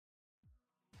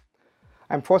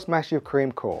I'm First Master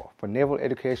Kareem Kaur for Naval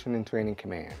Education and Training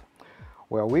Command,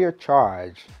 where we are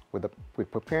charged with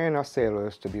preparing our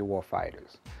sailors to be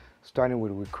warfighters, starting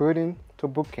with recruiting to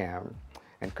boot camp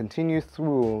and continue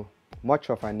through much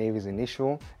of our Navy's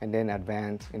initial and then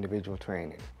advanced individual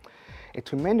training. A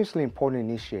tremendously important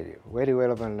initiative, Ready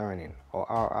Relevant Learning, or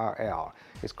RRL,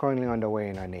 is currently underway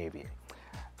in our Navy.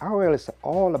 RRL is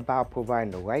all about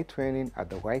providing the right training at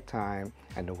the right time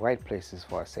and the right places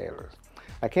for our sailors.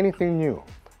 Like anything new,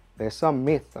 there's some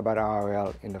myth about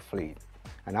RRL in the fleet,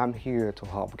 and I'm here to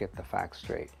help get the facts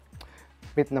straight.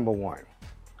 Myth number one: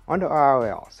 under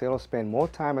RRL, sailors spend more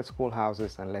time at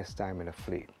schoolhouses and less time in the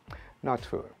fleet. Not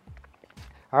true.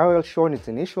 RRL shortens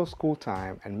initial school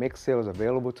time and makes sailors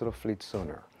available to the fleet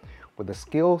sooner, with the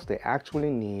skills they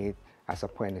actually need as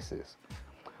apprentices.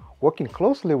 Working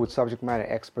closely with subject matter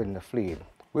experts in the fleet,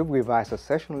 we've revised a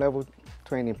session-level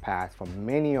training path for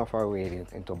many of our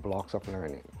ratings into blocks of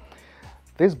learning.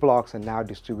 These blocks are now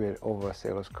distributed over a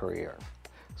sailor's career.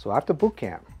 So after boot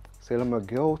camp, sailors may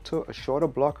go to a shorter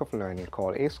block of learning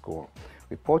called A-School,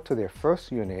 report to their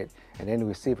first unit, and then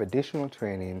receive additional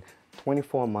training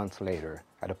 24 months later,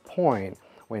 at a point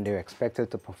when they're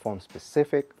expected to perform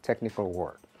specific technical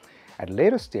work. At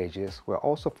later stages, we're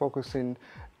also focusing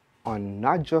on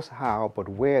not just how, but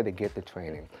where they get the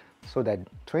training, so that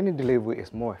training delivery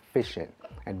is more efficient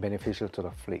and beneficial to the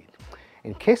fleet.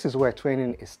 In cases where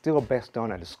training is still best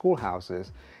done at the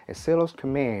schoolhouses, a sailor's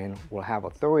command will have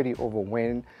authority over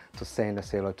when to send a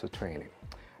sailor to training.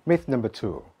 Myth number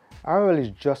two: RRL is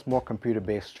just more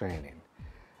computer-based training.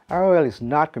 RRL is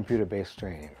not computer-based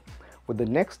training. With the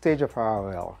next stage of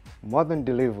RRL, modern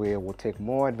delivery will take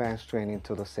more advanced training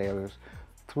to the sailors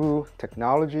through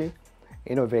technology,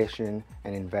 innovation,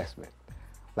 and investment,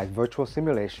 like virtual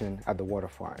simulation at the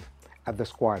waterfront, at the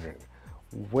squadron,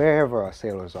 wherever our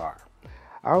sailors are.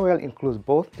 RRL includes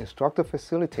both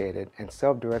instructor-facilitated and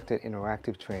self-directed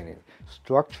interactive training,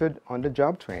 structured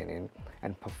on-the-job training,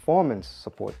 and performance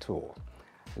support tools.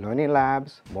 Learning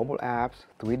labs, mobile apps,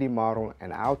 3D model,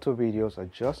 and auto videos are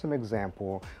just some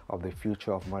examples of the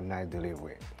future of modernized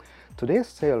delivery. Today's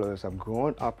sailors have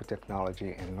grown up with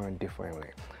technology and learn differently.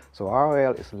 So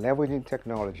RRL is leveraging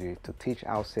technology to teach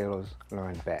our sailors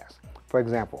learn best. For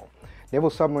example, Naval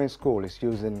Submarine School is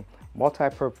using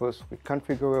multi-purpose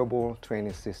reconfigurable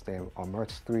training system, or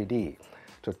MERTS 3D,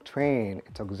 to train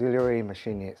its auxiliary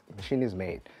machinist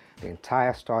mate the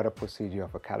entire startup procedure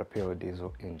of a Caterpillar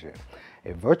diesel engine.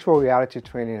 A virtual reality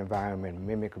training environment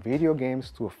mimics video games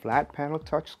through a flat panel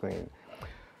touchscreen.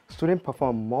 Students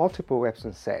perform multiple reps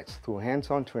and sets through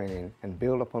hands-on training and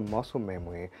build upon muscle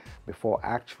memory before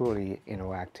actually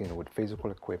interacting with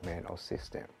physical equipment or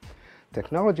system.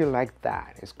 Technology like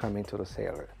that is coming to the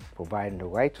sailor, providing the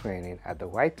right training at the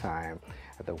right time,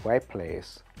 at the right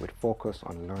place, with focus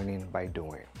on learning by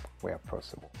doing, where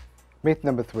possible. Myth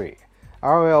number three: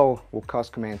 RRL will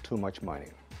cost command too much money.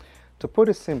 To put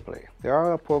it simply, the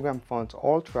RRL program funds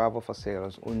all travel for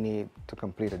sailors who need to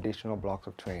complete additional blocks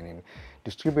of training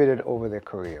distributed over their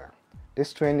career.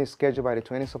 This training is scheduled by the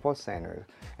Training Support Center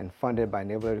and funded by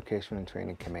Naval Education and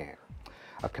Training Command.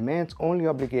 A command's only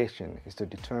obligation is to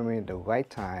determine the right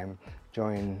time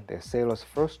during their sailor's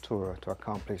first tour to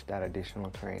accomplish that additional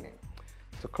training.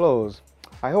 To close,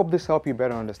 I hope this helped you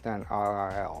better understand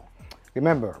RRL.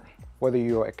 Remember, whether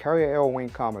you're a Carrier Air Wing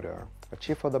Commodore, a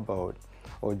chief of the boat,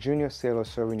 or a junior sailor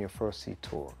serving your first sea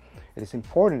tour, it is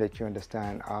important that you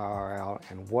understand RRL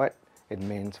and what it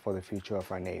means for the future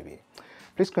of our Navy.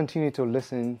 Please continue to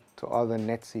listen to other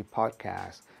NetSea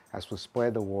podcasts as we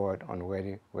spread the word on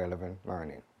Ready Relevant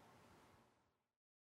Learning.